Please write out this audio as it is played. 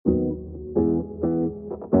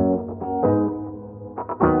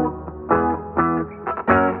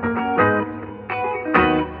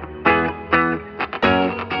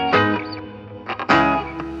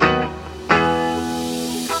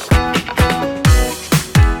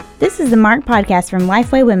This is the Mark Podcast from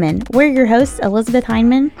Lifeway Women. We're your hosts, Elizabeth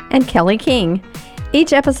Heineman and Kelly King.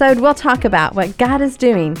 Each episode, we'll talk about what God is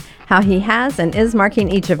doing, how He has and is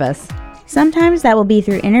marking each of us. Sometimes that will be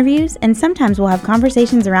through interviews, and sometimes we'll have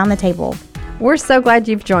conversations around the table. We're so glad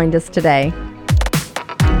you've joined us today.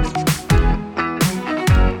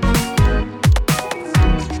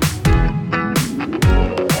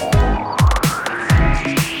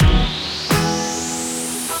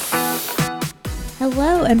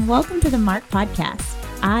 Hello, and welcome to the Mark Podcast.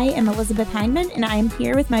 I am Elizabeth Heineman, and I am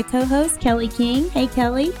here with my co-host, Kelly King. Hey,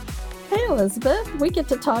 Kelly. Hey, Elizabeth. We get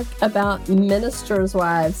to talk about ministers'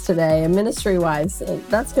 wives today and ministry wives.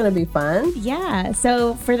 That's going to be fun. Yeah.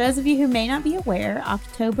 So for those of you who may not be aware,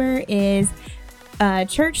 October is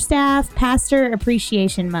Church Staff Pastor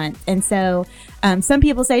Appreciation Month. And so some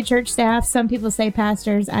people say church staff, some people say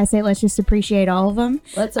pastors. I say let's just appreciate all of them.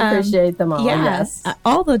 Let's appreciate them all, yeah, yes.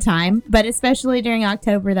 All the time, but especially during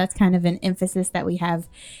October, that's kind of an emphasis that we have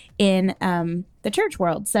in the church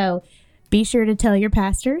world. So be sure to tell your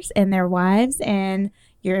pastors and their wives and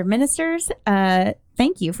your ministers,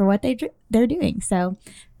 thank you for what they're doing. So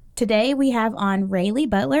today we have on Rayleigh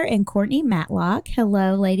Butler and Courtney Matlock.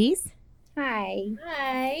 Hello, ladies. Hi.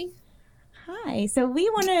 Hi. Hi. So we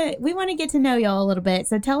want to get to know y'all a little bit.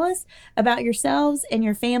 So tell us about yourselves and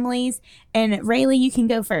your families. And Rayleigh, you can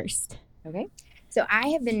go first. Okay. So I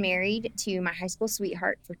have been married to my high school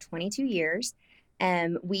sweetheart for 22 years.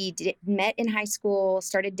 We met in high school,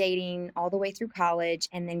 started dating all the way through college,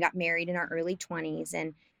 and then got married in our early 20s.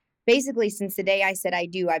 And basically, since the day I said I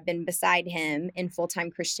do, I've been beside him in full-time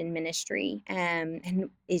Christian ministry. And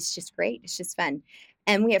it's just great. It's just fun.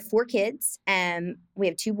 And we have 4 kids. We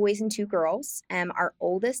have 2 boys and 2 girls. Our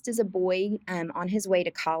oldest is a boy on his way to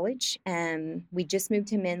college. We just moved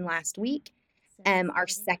him in last week. Our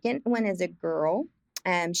second one is a girl.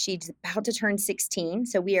 She's about to turn 16,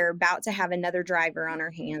 so we are about to have another driver on our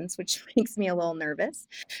hands, which makes me a little nervous.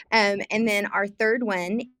 And then our third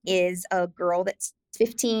one is a girl that's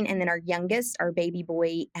 15, and then our youngest, our baby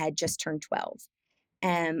boy, had just turned 12.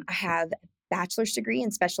 I have a bachelor's degree in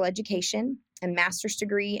special education, a master's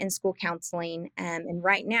degree in school counseling, and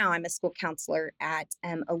right now I'm a school counselor at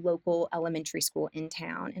a local elementary school in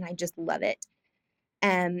town, and I just love it.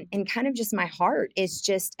 And kind of just my heart is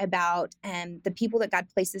just about the people that God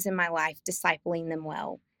places in my life, discipling them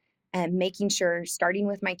well, and making sure, starting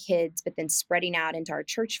with my kids, but then spreading out into our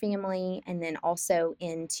church family and then also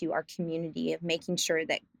into our community, of making sure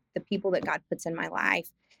that the people that God puts in my life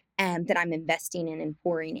that I'm investing in and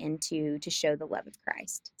pouring into to show the love of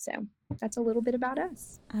Christ. So that's a little bit about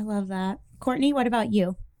us. I love that. Courtney, what about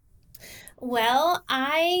you? Well,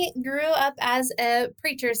 I grew up as a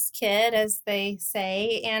preacher's kid, as they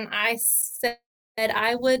say, and I said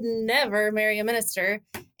I would never marry a minister.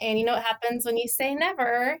 And you know what happens when you say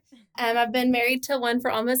never? I've been married to one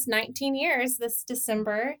for almost 19 years this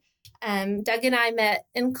December. Doug and I met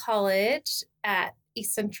in college at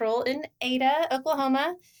East Central in Ada,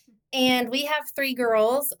 Oklahoma. And we have 3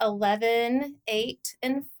 girls, 11, 8,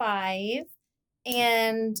 and 5.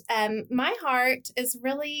 And my heart is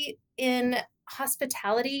really in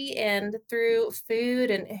hospitality and through food,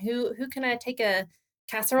 and who can I take a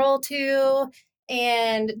casserole to,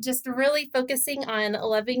 and just really focusing on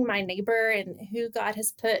loving my neighbor and who God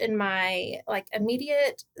has put in my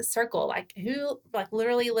immediate circle, who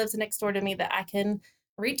literally lives next door to me that I can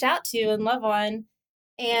reach out to and love on.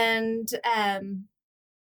 And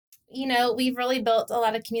we've really built a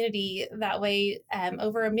lot of community that way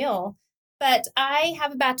over a meal. But I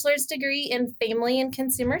have a bachelor's degree in family and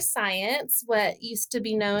consumer science, what used to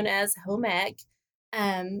be known as home ec.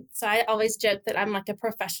 So I always joke that I'm like a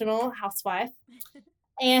professional housewife.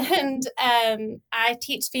 And I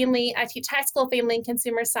teach high school family and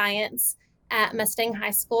consumer science at Mustang High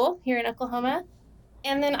School here in Oklahoma.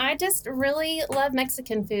 And then I just really love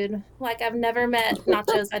Mexican food. I've never met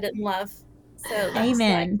nachos I didn't love. So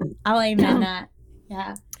Amen. I'll amen that.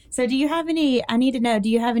 Yeah. So do you have any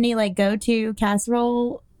go-to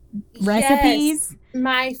casserole recipes? Yes.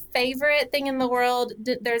 My favorite thing in the world,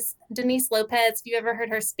 there's Denise Lopez. If you ever heard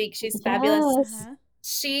her speak, she's fabulous. Uh-huh.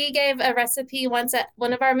 She gave a recipe once at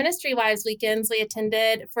one of our Ministry Wives weekends we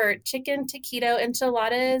attended for chicken taquito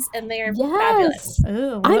enchiladas, and they are fabulous.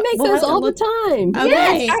 Ooh, I make those all the time.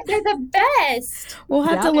 Okay. Yes, they're the best. We'll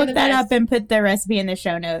have to They're look the that best. up and put the recipe in the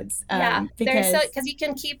show notes. Because you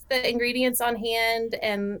can keep the ingredients on hand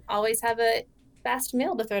and always have a fast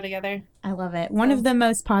meal to throw together. I love it. One of the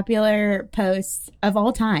most popular posts of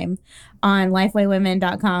all time on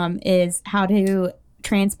lifewaywomen.com is how to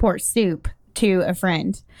transport soup to a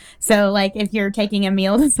friend. So like if you're taking a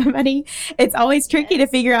meal to somebody, it's always tricky to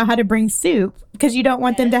figure out how to bring soup because you don't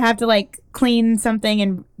want them to have to like clean something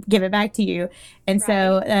and give it back to you. And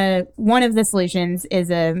so one of the solutions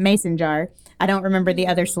is a mason jar. I don't remember the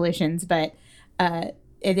other solutions, but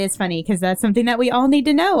it is funny because that's something that we all need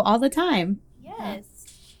to know all the time. Yes.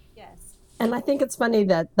 And I think it's funny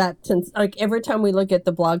that like every time we look at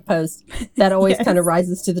the blog post, that always kind of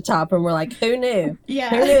rises to the top, and we're like, who knew? Yeah.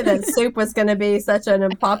 Who knew that soup was going to be such an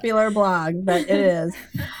unpopular blog? But it is.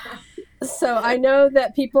 So I know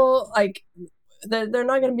that people like they're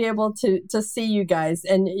not going to be able to see you guys,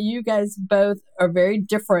 and you guys both are very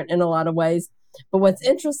different in a lot of ways. But what's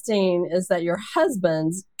interesting is that your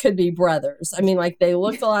husbands could be brothers. I mean, like they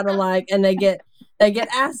look a lot alike, and they get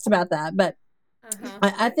asked about that, but.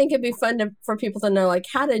 I think it'd be fun for people to know, like,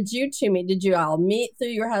 how did you two meet? Did you all meet through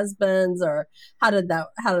your husbands, or how did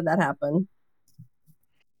that happen?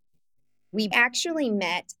 We actually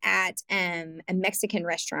met at a Mexican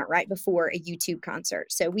restaurant right before a YouTube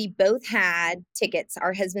concert. So we both had tickets.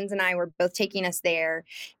 Our husbands and I were both taking us there,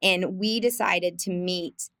 and we decided to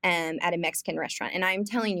meet at a Mexican restaurant. And I'm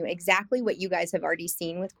telling you exactly what you guys have already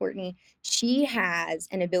seen with Courtney. She has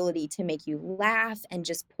an ability to make you laugh and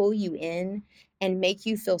just pull you in and make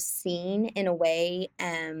you feel seen in a way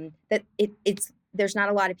that it's there's not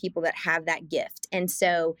a lot of people that have that gift. And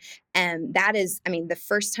so that is, I mean, the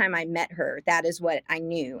first time I met her, that is what I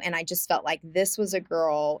knew. And I just felt like this was a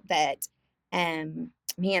girl that,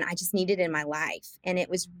 man, I just needed in my life. And it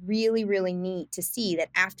was really, really neat to see that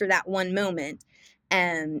after that one moment,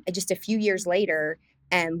 just a few years later,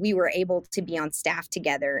 we were able to be on staff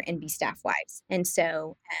together and be staff wives. And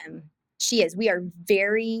so we are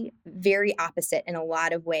very, very opposite in a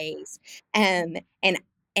lot of ways. And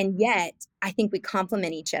yet I think we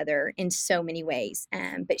complement each other in so many ways.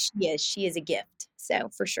 But she is a gift. So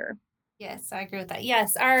for sure. Yes, I agree with that.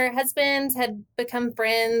 Yes, our husbands had become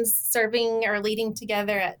friends, serving or leading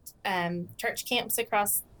together at church camps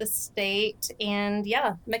across the state. And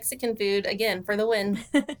yeah, Mexican food, again, for the win.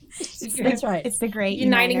 That's right. It's the great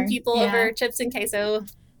uniting uniter. people over chips and queso.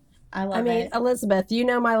 I mean, Elizabeth, you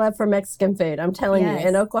know my love for Mexican food. I'm telling you,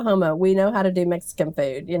 in Oklahoma, we know how to do Mexican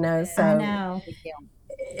food, so I know.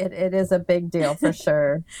 It is a big deal for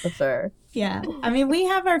sure, for sure. Yeah. I mean, we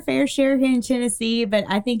have our fair share here in Tennessee, but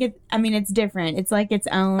I think it's different. It's like its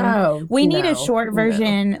own. We need a short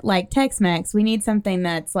version like Tex-Mex. We need something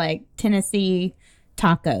that's like Tennessee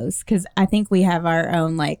tacos because I think we have our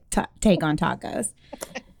own like take on tacos.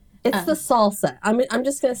 It's the salsa. I mean, I'm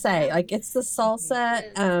just going to say, like, it's the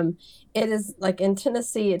salsa. It is like in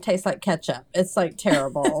Tennessee, it tastes like ketchup. It's like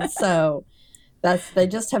terrible. So they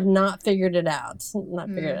just have not figured it out.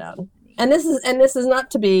 And this is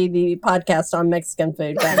not to be the podcast on Mexican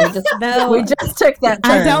food, but we just took that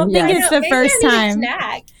turn. I don't think it's the first time.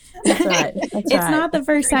 That's right. It's not the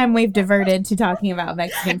first time we've diverted to talking about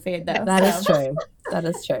Mexican food, though. That is true. That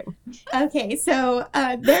is true. Okay, so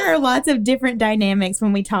there are lots of different dynamics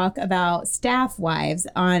when we talk about staff wives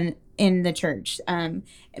in the church.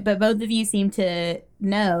 But both of you seem to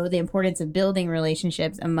know the importance of building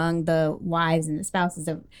relationships among the wives and the spouses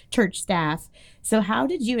of church staff. So how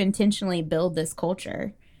did you intentionally build this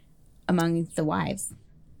culture among the wives?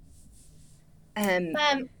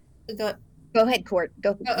 Go ahead, Court.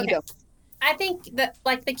 Go. Okay. You go. I think that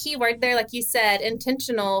like the key word there, like you said,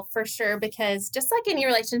 intentional for sure, because just like any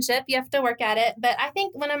relationship, you have to work at it. But I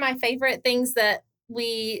think one of my favorite things that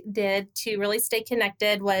we did to really stay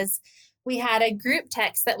connected was we had a group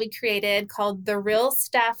text that we created called The Real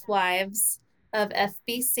Staff Wives of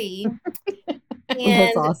FBC.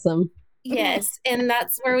 That's awesome. Yes. And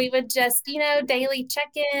that's where we would just, daily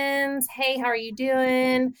check-ins. Hey, how are you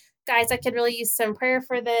doing? Guys, I could really use some prayer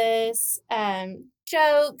for this.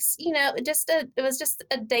 Jokes, it was just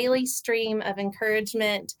a daily stream of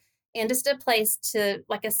encouragement and just a place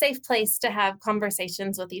a safe place to have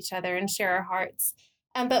conversations with each other and share our hearts.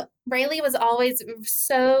 But Rayleigh was always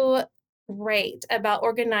so great about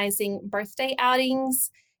organizing birthday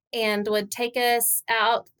outings and would take us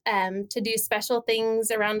out to do special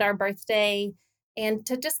things around our birthday and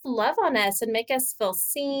to just love on us and make us feel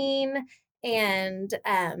seen and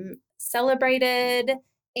celebrated.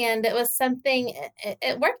 And it was something,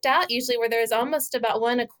 it worked out usually where there's almost about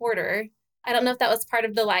one a quarter. I don't know if that was part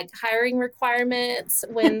of the hiring requirements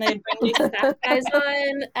when they bring new staff guys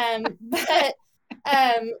on. But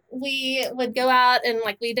we would go out and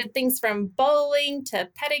we did things from bowling to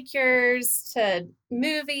pedicures to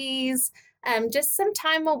movies, just some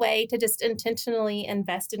time away to just intentionally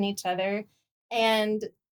invest in each other. And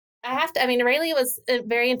Rayleigh was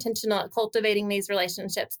very intentional at cultivating these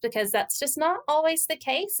relationships, because that's just not always the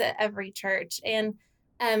case at every church. And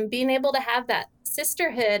being able to have that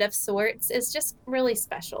sisterhood of sorts is just really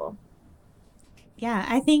special. Yeah,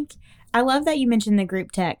 I love that you mentioned the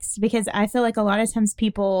group text, because I feel like a lot of times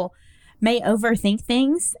people may overthink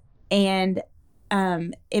things, and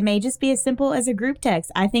it may just be as simple as a group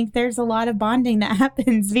text. I think there's a lot of bonding that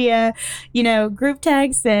happens via, group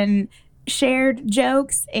texts and shared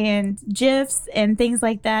jokes and GIFs and things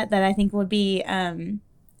like that I think would be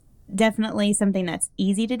definitely something that's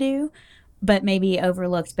easy to do, but maybe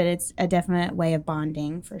overlooked. But it's a definite way of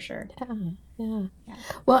bonding for sure. Yeah.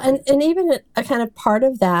 Well, and even a kind of part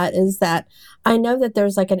of that is that I know that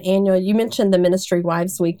there's like an annual, you mentioned the Ministry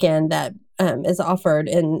Wives Weekend that is offered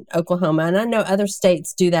in Oklahoma. And I know other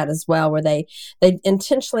states do that as well, where they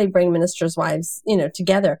intentionally bring ministers' wives,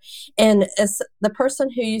 together. And as the person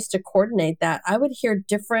who used to coordinate that, I would hear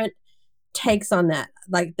different takes on that.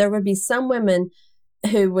 Like there would be some women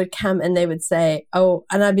who would come and they would say, oh,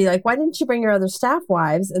 and I'd be like, why didn't you bring your other staff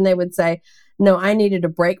wives? And they would say, no, I needed a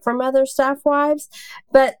break from other staff wives.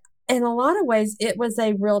 But in a lot of ways, it was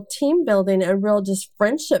a real team building, a real just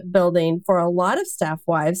friendship building for a lot of staff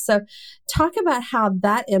wives. So talk about how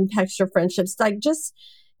that impacts your friendships, like just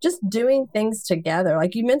doing things together.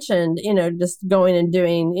 Like you mentioned, just going and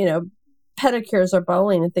doing, pedicures or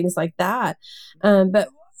bowling and things like that. But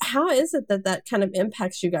how is it that kind of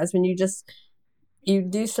impacts you guys when you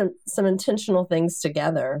do some intentional things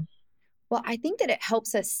together? Well, I think that it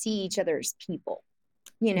helps us see each other's people.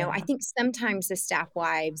 I think sometimes the staff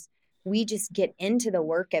wives, we just get into the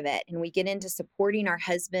work of it and we get into supporting our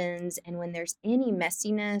husbands. And when there's any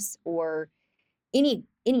messiness or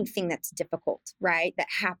anything that's difficult, right, that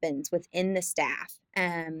happens within the staff,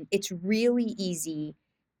 it's really easy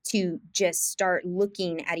to just start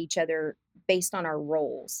looking at each other based on our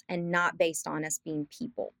roles and not based on us being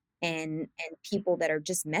people and people that are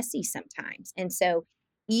just messy sometimes. And so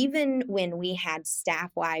even when we had staff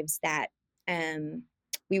wives that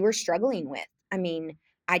we were struggling with,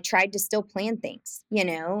 I tried to still plan things,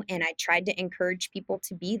 and I tried to encourage people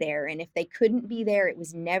to be there. And if they couldn't be there, it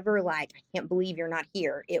was never like, I can't believe you're not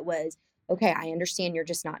here. It was, okay, I understand you're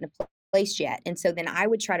just not in a place yet. And so then I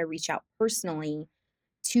would try to reach out personally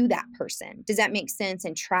to that person. Does that make sense?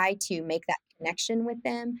 And try to make that connection with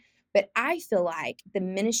them. But I feel like the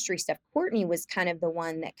ministry stuff, Courtney was kind of the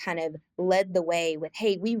one that kind of led the way with,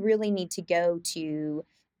 hey, we really need to go to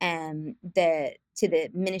the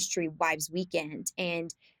Ministry Wives Weekend.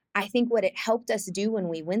 And I think what it helped us do when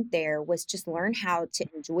we went there was just learn how to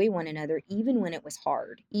enjoy one another, even when it was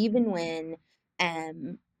hard, even when,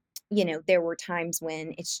 there were times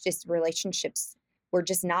when it's just relationships were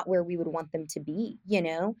just not where we would want them to be,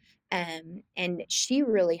 and she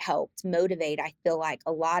really helped motivate, I feel like,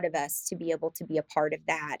 a lot of us to be able to be a part of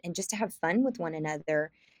that and just to have fun with one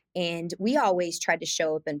another. And we always tried to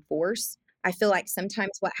show up in force. I feel like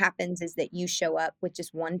sometimes what happens is that you show up with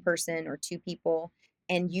just one person or two people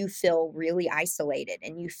and you feel really isolated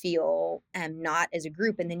and you feel not as a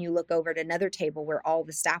group. And then you look over at another table where all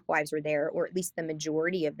the staff wives are there, or at least the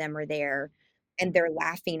majority of them are there, and they're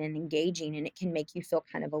laughing and engaging, and it can make you feel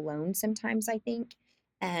kind of alone sometimes, I think.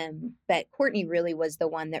 But Courtney really was the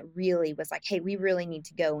one that really was like, hey, we really need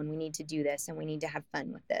to go and we need to do this and we need to have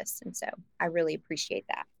fun with this. And so I really appreciate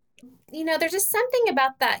that. There's just something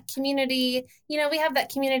about that community. We have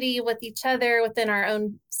that community with each other within our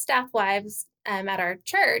own staff wives at our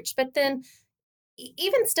church. But then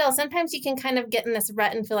even still, sometimes you can kind of get in this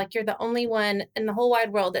rut and feel like you're the only one in the whole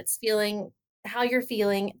wide world that's feeling how you're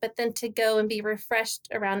feeling. But then to go and be refreshed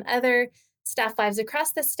around other staff wives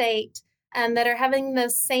across the state that are having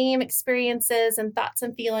those same experiences and thoughts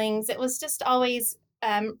and feelings, it was just always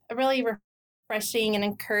a really refreshing and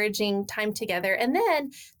encouraging time together. And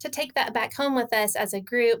then to take that back home with us as a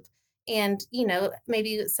group, and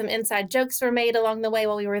maybe some inside jokes were made along the way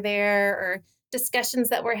while we were there, or discussions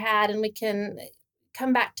that were had, and we can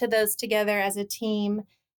come back to those together as a team.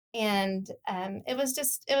 And it was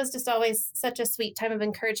just always such a sweet time of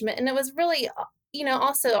encouragement. And it was really,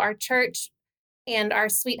 also our church and our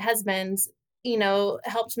sweet husbands,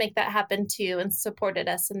 helped make that happen too and supported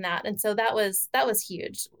us in that. And so that was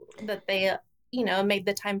huge that they, made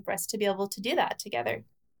the time for us to be able to do that together.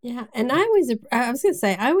 Yeah. And I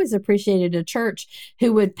always appreciated a church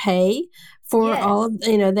who would pay for all of,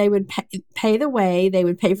 they would pay the way, they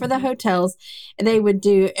would pay for the hotels, and they would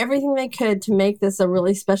do everything they could to make this a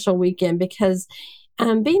really special weekend, because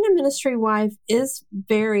being a ministry wife is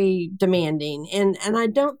very demanding. And I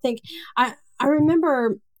don't think, I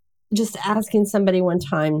remember just asking somebody one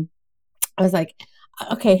time, I was like,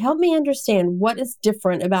 okay, help me understand what is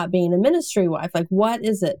different about being a ministry wife. Like, what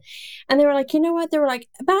is it? And they were like, you know what? They were like,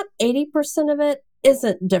 about 80% of it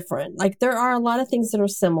isn't different. Like, there are a lot of things that are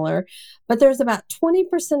similar, but there's about 20%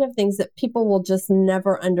 of things that people will just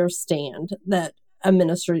never understand that a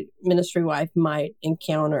ministry wife might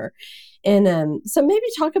encounter. And so maybe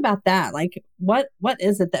talk about that. Like, what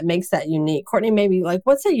is it that makes that unique? Courtney, maybe like,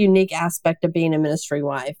 what's a unique aspect of being a ministry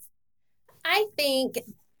wife? I think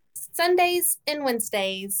Sundays and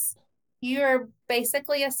Wednesdays, you're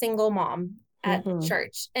basically a single mom at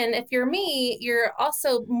church. And if you're me, you're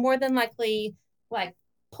also more than likely like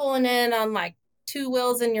pulling in on like two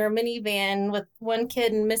wheels in your minivan with one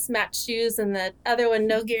kid in mismatched shoes and the other one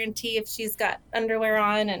no guarantee if she's got underwear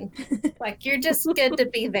on, and like you're just good to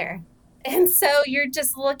be there. And so you're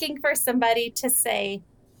just looking for somebody to say,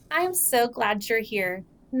 I'm so glad you're here.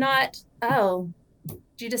 Not, oh, did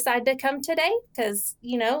you decide to come today? Because,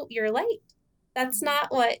 you're late. That's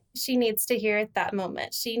not what she needs to hear at that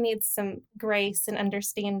moment. She needs some grace and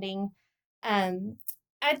understanding.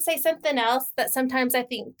 I'd say something else that sometimes I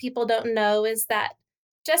think people don't know is that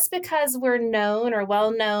just because we're known or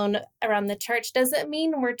well known around the church doesn't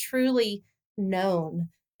mean we're truly known.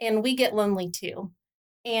 And we get lonely too.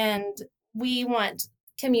 And we want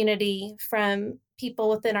community from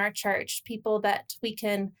people within our church, people that we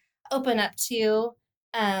can open up to.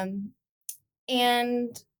 And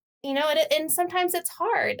and sometimes it's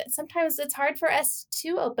hard. Sometimes it's hard for us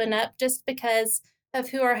to open up just because of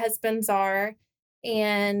who our husbands are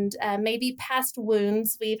and maybe past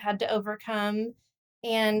wounds we've had to overcome.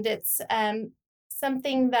 And it's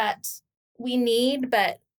something that we need,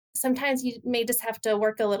 but sometimes you may just have to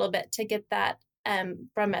work a little bit to get that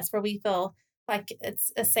from us, where we feel like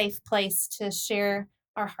it's a safe place to share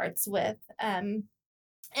our hearts with. And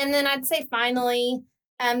then I'd say finally,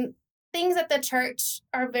 things at the church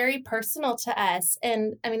are very personal to us.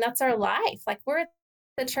 And I mean, that's our life. Like, we're at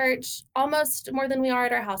the church almost more than we are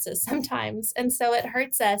at our houses sometimes. And so it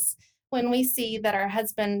hurts us when we see that our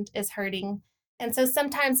husband is hurting. And so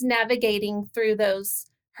sometimes navigating through those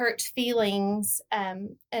hurt feelings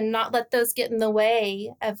and not let those get in the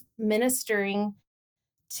way of ministering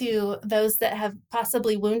to those that have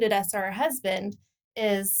possibly wounded us or our husband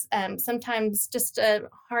is sometimes just a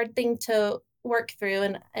hard thing to work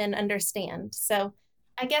through and understand. So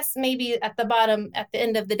I guess maybe at the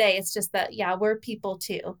end of the day, it's just that, yeah, we're people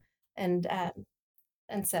too. And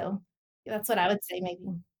so that's what I would say maybe.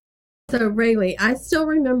 So Rayleigh, I still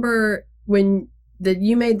remember when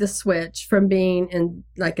you made the switch from being in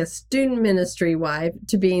like a student ministry wife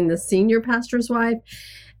to being the senior pastor's wife.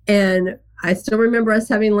 And I still remember us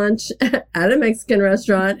having lunch at a Mexican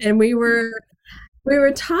restaurant, and we were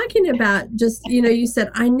talking about just, you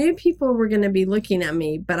said, I knew people were going to be looking at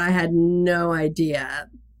me, but I had no idea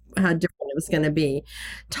how different it was going to be.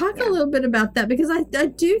 Talk a little bit about that, because I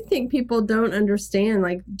do think people don't understand,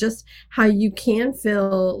 like, just how you can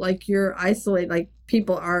feel like you're isolated, like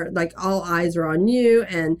people are, like, all eyes are on you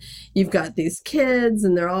and you've got these kids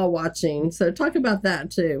and they're all watching. So talk about that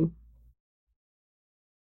too.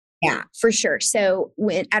 Yeah, for sure. So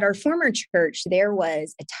at our former church, there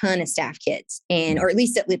was a ton of staff kids, or at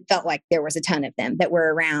least it felt like there was a ton of them that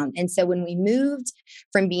were around. And so when we moved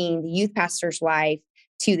from being the youth pastor's wife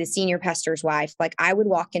to the senior pastor's wife, like, I would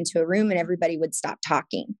walk into a room and everybody would stop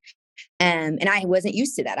talking. And I wasn't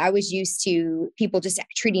used to that. I was used to people just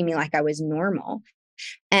treating me like I was normal.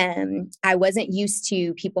 I wasn't used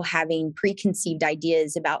to people having preconceived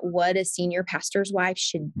ideas about what a senior pastor's wife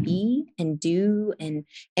should be and do and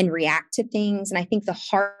react to things. And I think the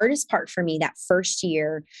hardest part for me that first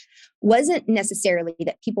year wasn't necessarily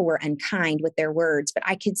that people were unkind with their words, but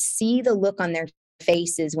I could see the look on their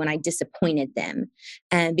faces when I disappointed them,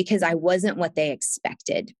 because I wasn't what they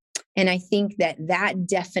expected. And I think that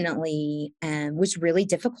definitely was really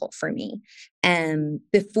difficult for me.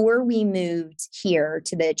 Before we moved here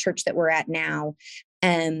to the church that we're at now,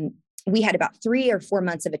 we had about 3 or 4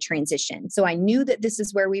 months of a transition. So I knew that this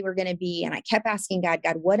is where we were going to be. And I kept asking God,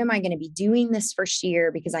 what am I going to be doing this first year?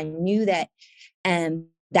 Because I knew that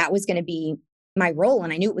that was going to be my role,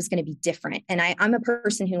 and I knew it was going to be different. And I'm a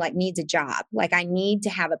person who needs a job. Like, I need to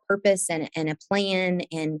have a purpose and a plan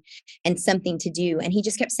and something to do. And he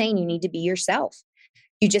just kept saying, you need to be yourself.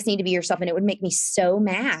 You just need to be yourself. And it would make me so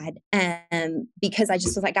mad because I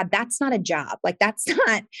just was like, God, that's not a job. Like, that's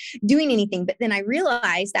not doing anything. But then I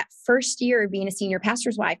realized that first year of being a senior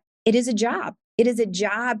pastor's wife, it is a job. It is a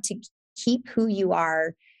job to keep who you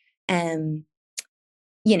are,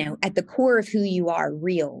 at the core of who you are,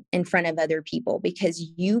 real in front of other people,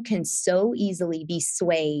 because you can so easily be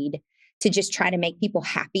swayed to just try to make people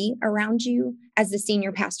happy around you as the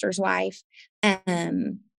senior pastor's wife.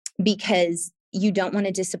 because you don't want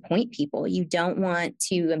to disappoint people. You don't want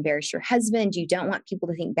to embarrass your husband. You don't want people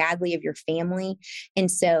to think badly of your family. And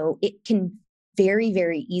so it can very,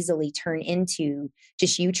 very easily turn into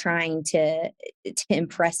just you trying to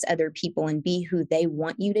impress other people and be who they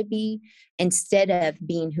want you to be instead of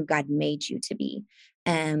being who God made you to be.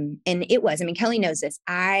 And it was, I mean, Kelly knows this.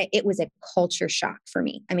 It was a culture shock for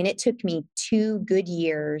me. I mean, it took me 2 good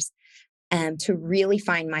years to really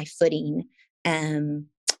find my footing,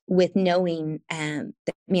 with knowing that,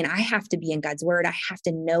 I mean, I have to be in God's word. I have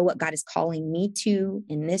to know what God is calling me to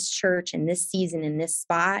in this church, in this season, in this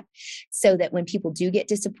spot, so that when people do get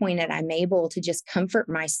disappointed, I'm able to just comfort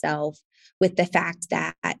myself with the fact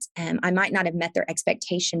that I might not have met their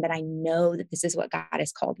expectation, but I know that this is what God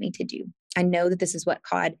has called me to do. I know that this is what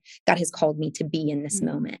God has called me to be in this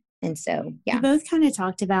moment. And so, yeah. You both kind of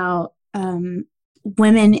talked about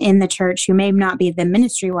women in the church who may not be the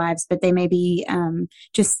ministry wives, but they may be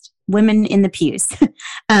just women in the pews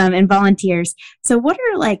and volunteers. So what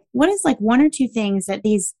is like 1 or 2 things that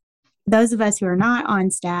those of us who are not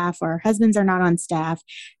on staff or husbands are not on staff,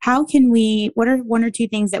 what are 1 or 2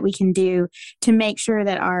 things that we can do to make sure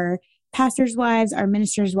that our pastors' wives, our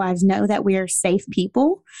ministers' wives know that we are safe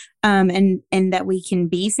people, and that we can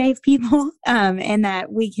be safe people, and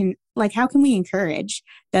that we can, like, how can we encourage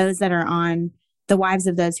those that are on the wives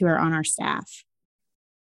of those who are on our staff?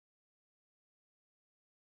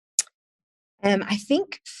 I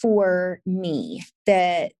think for me,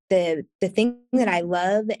 the thing that I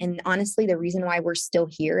love, and honestly, the reason why we're still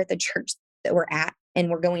here at the church that we're at, and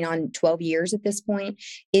we're going on 12 years at this point,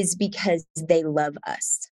 is because they love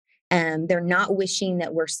us. They're not wishing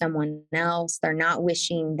that we're someone else. They're not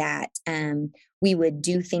wishing that we would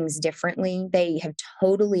do things differently. They have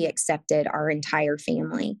totally accepted our entire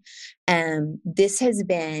family. This has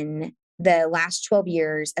been the last 12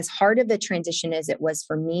 years, as hard of a transition as it was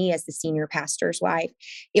for me as the senior pastor's wife.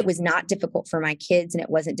 It was not difficult for my kids, and it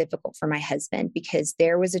wasn't difficult for my husband, because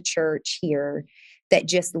there was a church here that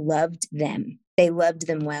just loved them. They loved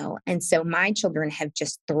them well. And so my children have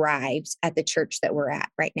just thrived at the church that we're at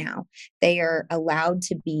right now. They are allowed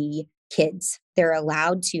to be kids. They're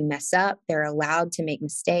allowed to mess up. They're allowed to make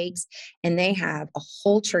mistakes. And they have a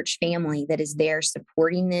whole church family that is there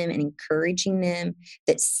supporting them and encouraging them,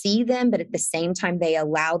 that see them, but at the same time, they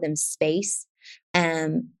allow them space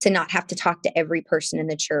to not have to talk to every person in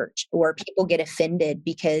the church, or people get offended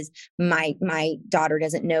because my daughter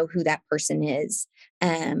doesn't know who that person is.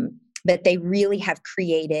 But they really have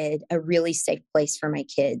created a really safe place for my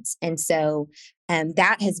kids. And so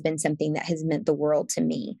that has been something that has meant the world to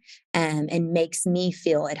me, and makes me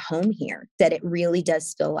feel at home here, that it really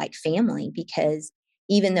does feel like family, because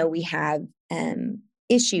even though we have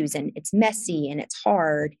issues and it's messy and it's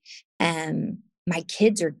hard, my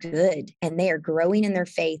kids are good, and they are growing in their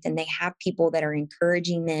faith, and they have people that are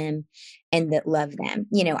encouraging them and that love them.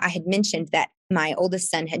 You know, I had mentioned that my oldest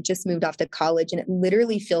son had just moved off to college, and it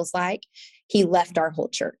literally feels like he left our whole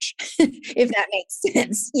church, if that makes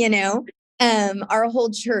sense. You know, our whole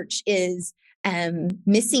church is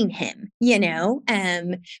missing him,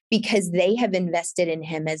 because they have invested in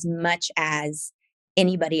him as much as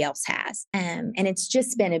anybody else has. And it's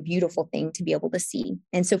just been a beautiful thing to be able to see.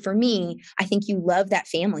 And so for me, I think you love that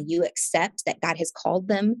family. You accept that God has called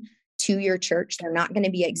them to your church. They're not going to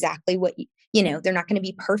be exactly what they're not going to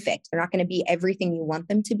be perfect. They're not going to be everything you want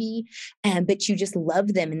them to be. But you just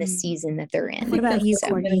love them in the season that they're in. What about you,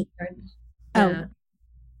 Courtney? Yeah. Oh,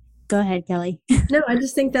 go ahead, Kelly. No, I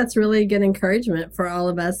just think that's really good encouragement for all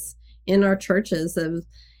of us in our churches of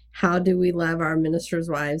how do we love our ministers'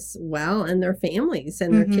 wives well, and their families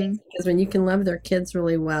and their kids. Because when you can love their kids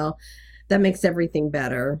really well, that makes everything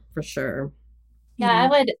better, for sure. Yeah,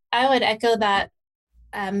 I would echo that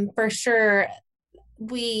for sure.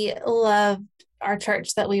 We loved our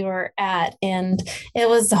church that we were at, and it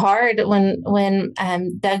was hard when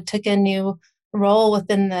Doug took a new role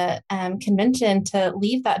within the convention to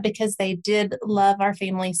leave that, because they did love our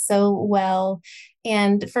family so well.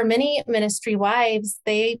 And for many ministry wives,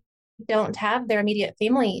 they don't have their immediate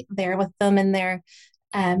family there with them in their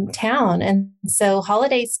town. And so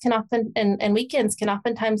holidays can often, and weekends can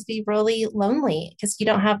oftentimes be really lonely, because you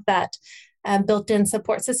don't have that built-in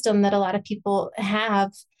support system that a lot of people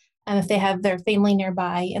have if they have their family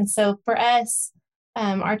nearby. And so for us,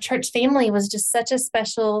 our church family was just such a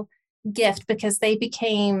special gift, because they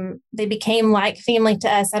became like family to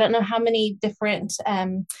us. I don't know how many different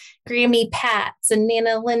Grammy Pats and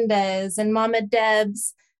Nana Lindas and Mama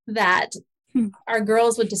Debs that our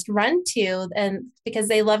girls would just run to, and because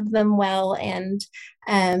they loved them well, and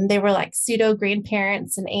they were like pseudo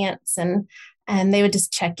grandparents and aunts, and and they would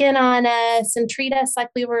just check in on us and treat us like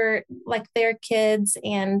we were like their kids.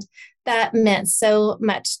 And that meant so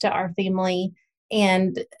much to our family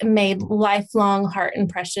and made lifelong heart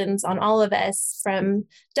impressions on all of us, from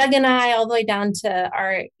Doug and I all the way down to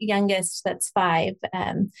our youngest, that's 5.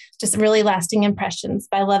 Just really lasting impressions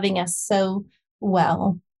by loving us so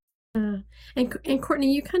well. And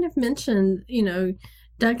Courtney, you kind of mentioned,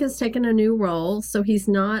 Doug has taken a new role, so he's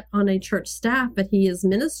not on a church staff, but he is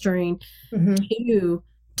ministering to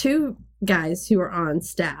two guys who are on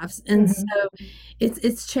staffs, and so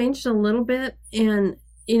it's changed a little bit. And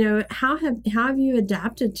how have you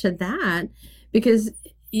adapted to that? Because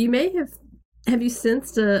you may have you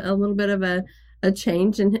sensed a little bit of a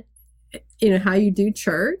change in how you do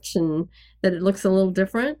church, and that it looks a little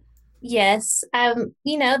different? Yes.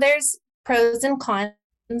 There's pros and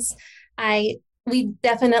cons. We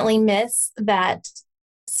definitely miss that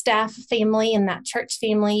staff family and that church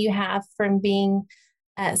family you have from being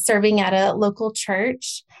serving at a local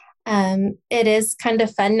church. It is kind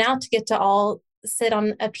of fun now to get to all sit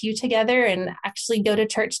on a pew together and actually go to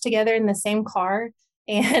church together in the same car.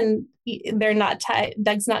 And they're not tied.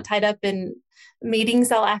 Doug's not tied up in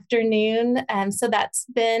meetings all afternoon. So that's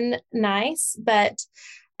been nice. But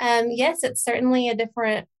yes, it's certainly a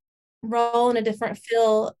different role and a different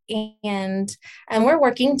feel. And we're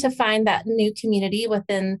working to find that new community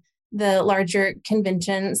within the larger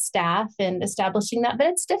convention staff and establishing that. But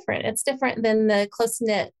it's different. It's different than the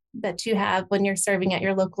close-knit that you have when you're serving at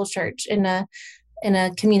your local church in a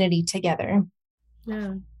community together.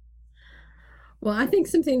 Yeah. Well, I think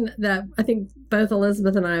something that I think both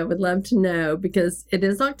Elizabeth and I would love to know, because it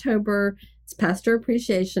is October, it's Pastor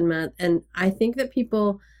Appreciation Month, and I think that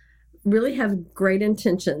people really have great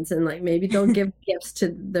intentions, and like maybe they'll give gifts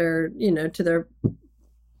to their, to their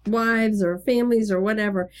wives or families or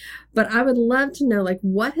whatever. But I would love to know, like,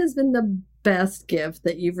 what has been the best gift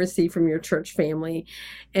that you've received from your church family,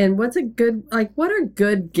 and what are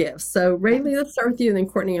good gifts? So Rayleigh, let's start with you, and then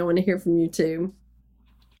Courtney, I want to hear from you too.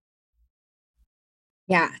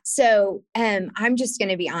 Yeah. So I'm just going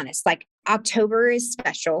to be honest, like October is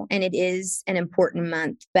special and it is an important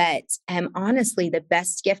month, but honestly, the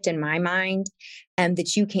best gift in my mind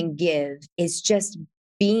that you can give is just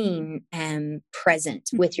being present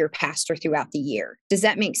with your pastor throughout the year. Does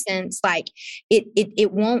that make sense? Like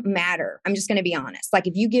it won't matter. I'm just going to be honest. Like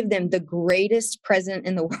if you give them the greatest present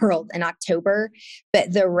in the world in October,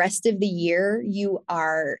 but the rest of the year you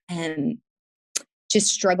are just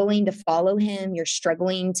struggling to follow him, you're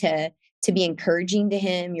struggling to be encouraging to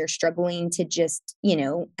him, you're struggling to just,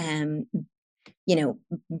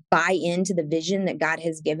 buy into the vision that God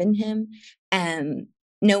has given him.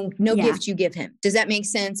 No gift you give him, does that make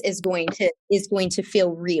sense, is going to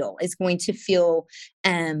feel real, is going to feel,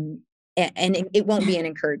 and it won't be an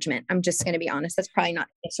encouragement. I'm just going to be honest. That's probably not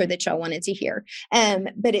the answer that y'all wanted to hear.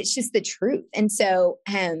 But it's just the truth. And so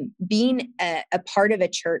being a part of a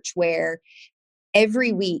church where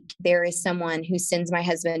every week there is someone who sends my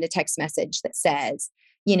husband a text message that says,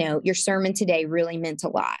 your sermon today really meant a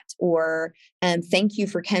lot, or thank you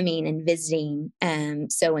for coming and visiting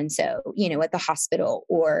so-and-so, at the hospital,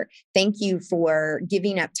 or thank you for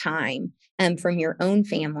giving up time from your own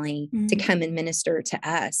family to come and minister to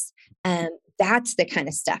us. That's the kind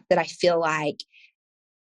of stuff that I feel like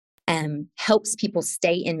helps people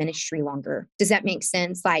stay in ministry longer. Does that make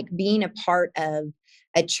sense? Like being a part of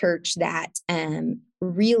a church that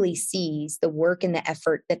really sees the work and the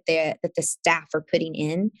effort that the staff are putting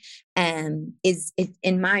in is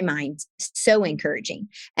in my mind so encouraging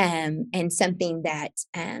and something that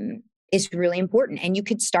is really important. And you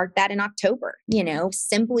could start that in October,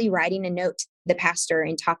 simply writing a note to the pastor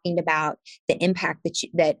and talking about the impact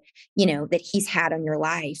that he's had on your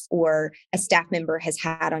life, or a staff member has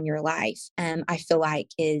had on your life. I feel like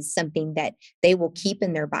is something that they will keep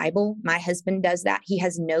in their Bible. My husband does that. He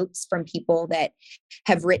has notes from people that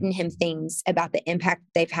have written him things about the impact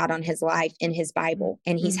they've had on his life in his Bible,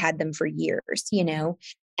 and he's had them for years,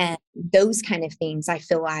 And those kind of things I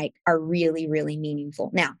feel like are really, really meaningful.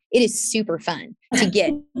 Now, it is super fun to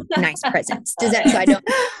get nice presents. So I don't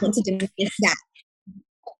want to diminish that.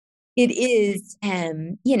 It is,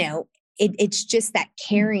 it's just that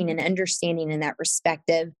caring and understanding and that respect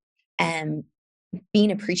of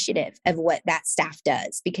being appreciative of what that staff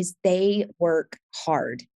does, because they work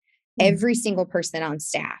hard. Every single person on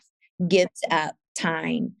staff gives up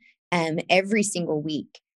time every single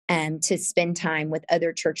week to spend time with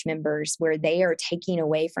other church members where they are taking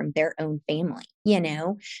away from their own family,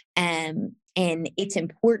 and it's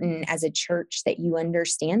important as a church that you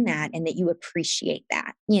understand that and that you appreciate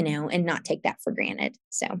that, and not take that for granted.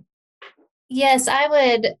 So. Yes, I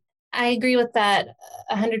would I agree with that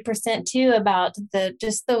 100% too, about the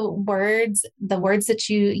words that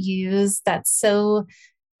you use. That's so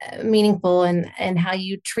meaningful, and how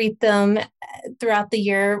you treat them throughout the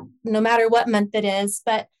year, no matter what month it is.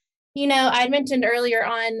 But, I'd mentioned earlier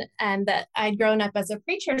on that I'd grown up as a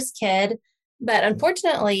preacher's kid, but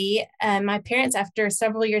unfortunately, my parents, after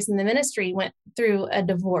several years in the ministry, went through a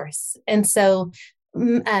divorce. And so,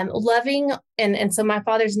 loving, and so my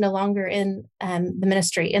father's no longer in the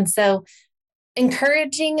ministry. And so,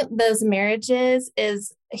 encouraging those marriages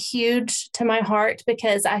is huge to my heart,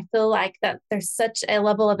 because I feel like that there's such a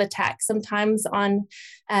level of attack sometimes on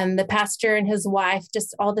the pastor and his wife,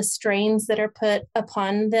 just all the strains that are put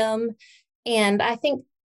upon them. And I think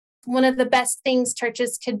one of the best things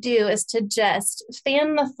churches could do is to just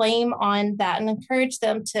fan the flame on that and encourage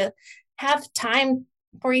them to have time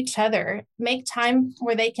for each other, make time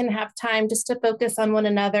where they can have time just to focus on one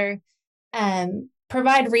another,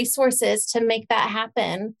 provide resources to make that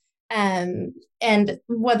happen. And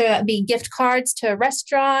whether that be gift cards to a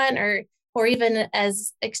restaurant, or even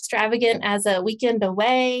as extravagant as a weekend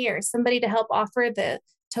away, or somebody to help offer to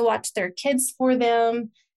watch their kids for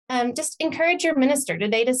them. Just encourage your minister to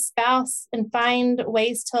date a spouse and find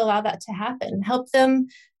ways to allow that to happen. Help them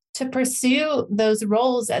to pursue those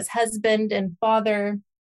roles as husband and father,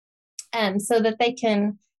 so that they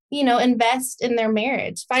can, invest in their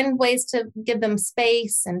marriage, find ways to give them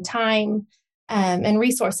space and time, and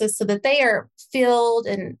resources, so that they are filled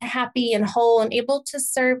and happy and whole and able to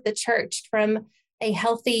serve the church from a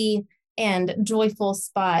healthy and joyful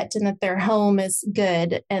spot, and that their home is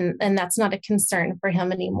good, and that's not a concern for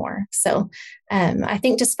him anymore. So I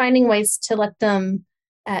think just finding ways to let them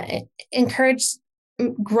encourage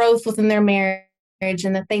growth within their marriage,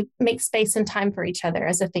 and that they make space and time for each other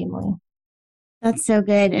as a family. That's so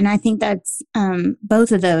good. And I think that's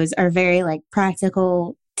both of those are very like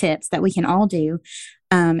practical tips that we can all do.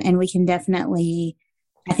 And we can definitely,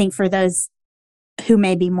 I think for those who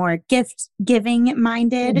may be more gift giving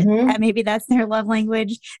minded, maybe that's their love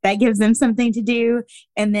language, that gives them something to do.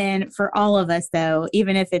 And then for all of us though,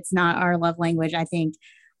 even if it's not our love language, I think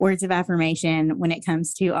words of affirmation when it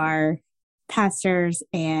comes to our pastors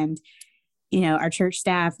and, our church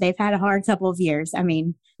staff, they've had a hard couple of years. I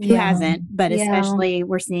mean, who hasn't? But especially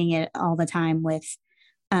we're seeing it all the time with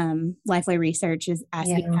Lifeway Research is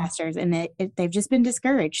asking pastors, and they've just been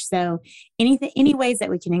discouraged. So any ways that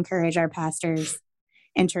we can encourage our pastors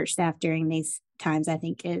and church staff during these times, I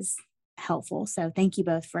think is helpful. So thank you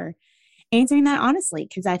both for answering that honestly,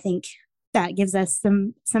 because I think that gives us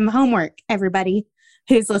some homework, everybody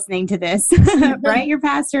who's listening to this. Write your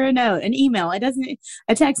pastor a note, an email.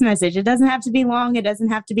 A text message. It doesn't have to be long. It doesn't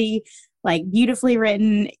have to be like beautifully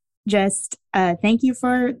written. Just thank you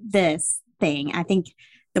for this thing. I think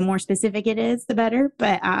the more specific it is, the better.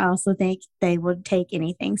 But I also think they would take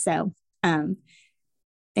anything. So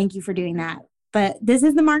thank you for doing that. But this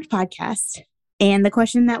is the Marked Podcast. And the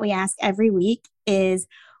question that we ask every week is,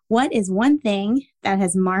 what is one thing that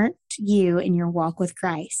has marked you in your walk with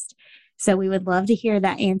Christ? So we would love to hear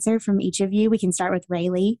that answer from each of you. We can start with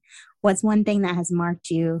Rayleigh. What's one thing that has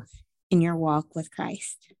marked you in your walk with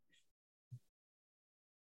Christ?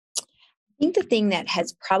 I think the thing that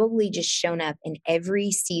has probably just shown up in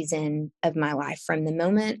every season of my life, from the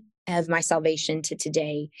moment of my salvation to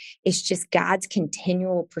today, is just God's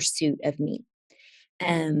continual pursuit of me.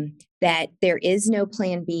 That there is no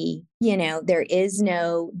plan B, there is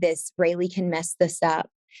no this Rayleigh can mess this up,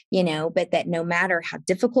 but that no matter how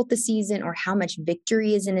difficult the season or how much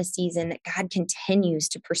victory is in a season, that God continues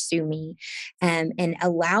to pursue me and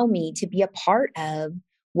allow me to be a part of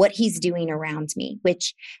what he's doing around me,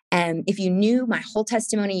 which if you knew my whole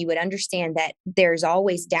testimony, you would understand that there's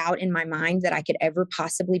always doubt in my mind that I could ever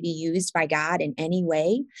possibly be used by God in any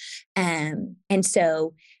way. And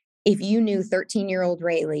so if you knew 13-year-old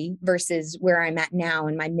Rayleigh versus where I'm at now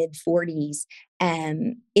in my mid 40s,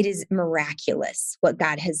 it is miraculous what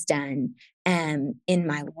God has done in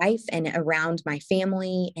my life and around my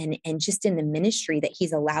family and just in the ministry that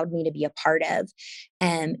he's allowed me to be a part of.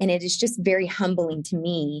 And it is just very humbling to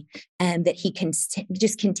me that he can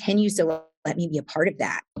just continues to let me be a part of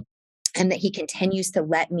that. And that he continues to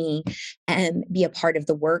let me be a part of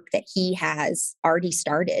the work that he has already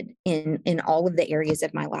started in all of the areas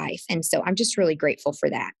of my life. And so I'm just really grateful for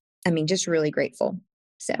that. I mean, just really grateful.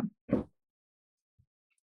 So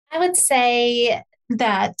I would say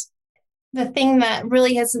that the thing that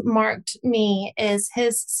really has marked me is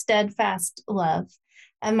his steadfast love.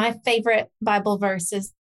 And my favorite Bible verse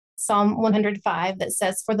is Psalm 105 that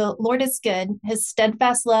says, "For the Lord is good, his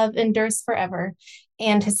steadfast love endures forever,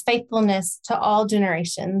 and his faithfulness to all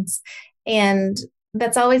generations." And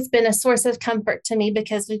that's always been a source of comfort to me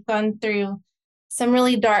because we've gone through some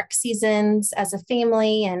really dark seasons as a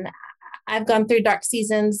family. And I've gone through dark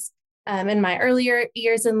seasons in my earlier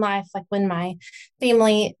years in life, like when my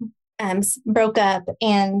family broke up.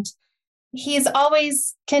 And he's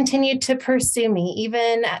always continued to pursue me,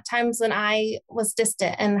 even at times when I was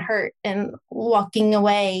distant and hurt and walking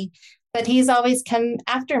away. But he's always come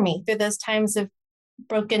after me through those times of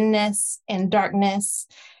brokenness and darkness.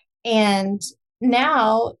 And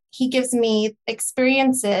now he gives me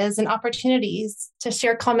experiences and opportunities to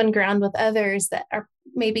share common ground with others that are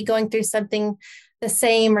maybe going through something the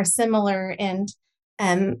same or similar, and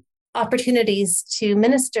opportunities to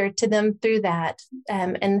minister to them through that.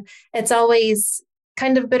 And it's always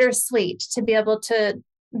kind of bittersweet to be able to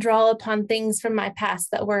draw upon things from my past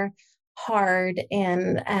that were hard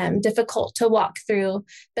and difficult to walk through.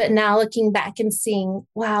 But now looking back and seeing,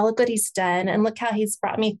 wow, look what he's done and look how he's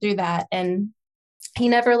brought me through that. And he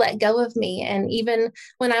never let go of me. And even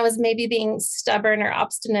when I was maybe being stubborn or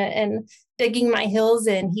obstinate and digging my heels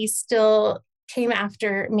in, he still came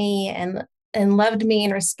after me and loved me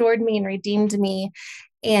and restored me and redeemed me.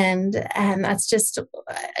 And that's just,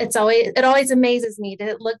 it always amazes me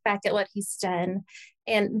to look back at what he's done.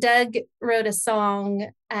 And Doug wrote a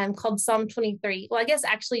song called Psalm 23. Well, I guess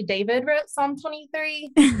actually David wrote Psalm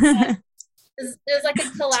 23. It was like a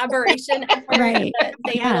collaboration effort Right. that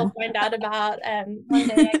David will find out about one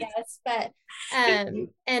day, I guess. But and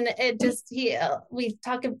it just we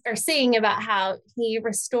talk or sing about how he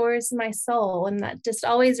restores my soul, and that just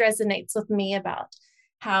always resonates with me about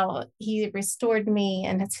how he restored me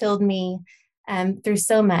and has healed me through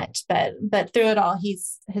so much. But through it all,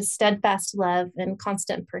 his steadfast love and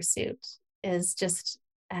constant pursuit is just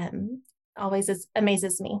always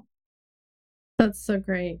amazes me. That's so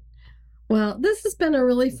great. Well, this has been a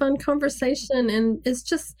really fun conversation, and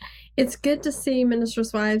it's good to see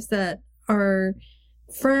ministers' wives that are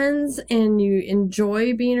friends and you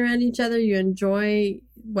enjoy being around each other. You enjoy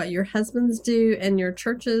what your husbands do and your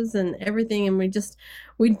churches and everything. And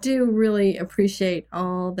we do really appreciate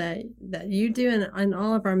all that you do and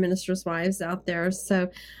all of our ministers' wives out there. So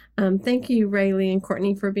thank you, Rayleigh and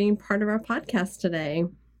Courtney, for being part of our podcast today.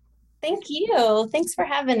 Thank you. Thanks for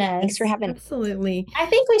having us. Thanks for having us. Absolutely. I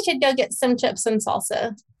think we should go get some chips and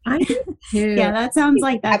salsa. I do too. Yeah, that sounds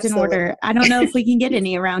like that's Absolutely. in order. I don't know if we can get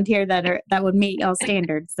any around here that would meet y'all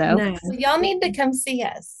standards. So No. So y'all need to come see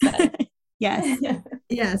us. So. yes.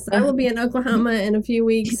 Yes, I will be in Oklahoma in a few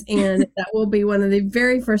weeks, and that will be one of the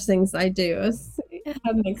very first things I do is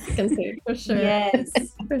have Mexican food, for sure. Yes.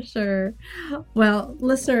 For sure. Well,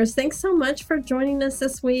 listeners, thanks so much for joining us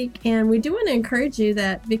this week. And we do want to encourage you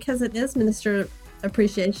that because it is Minister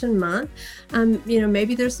Appreciation Month,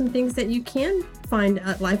 maybe there's some things that you can find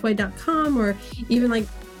at lifeway.com, or even like,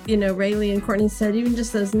 Rayleigh and Courtney said, even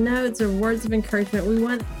just those notes or words of encouragement. We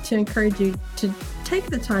want to encourage you to take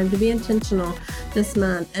the time to be intentional this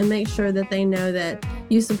month and make sure that they know that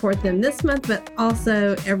you support them this month, but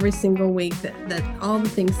also every single week, that all the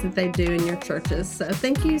things that they do in your churches. So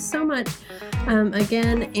thank you so much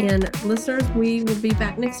again. And listeners, we will be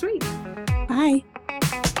back next week. Bye.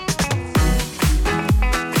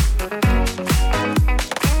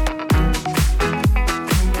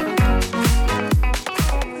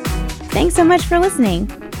 Thanks so much for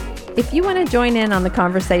listening. If you want to join in on the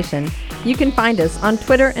conversation, you can find us on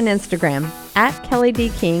Twitter and Instagram at Kelly D.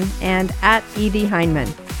 King and at E.D. Heineman.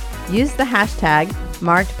 Use the hashtag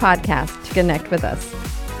 #MarkedPodcast to connect with us.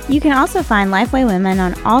 You can also find Lifeway Women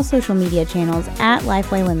on all social media channels at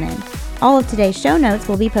Lifeway Women. All of today's show notes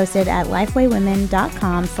will be posted at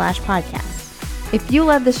lifewaywomen.com/podcast. If you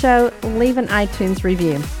love the show, leave an iTunes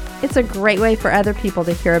review. It's a great way for other people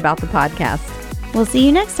to hear about the podcast. We'll see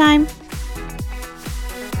you next time.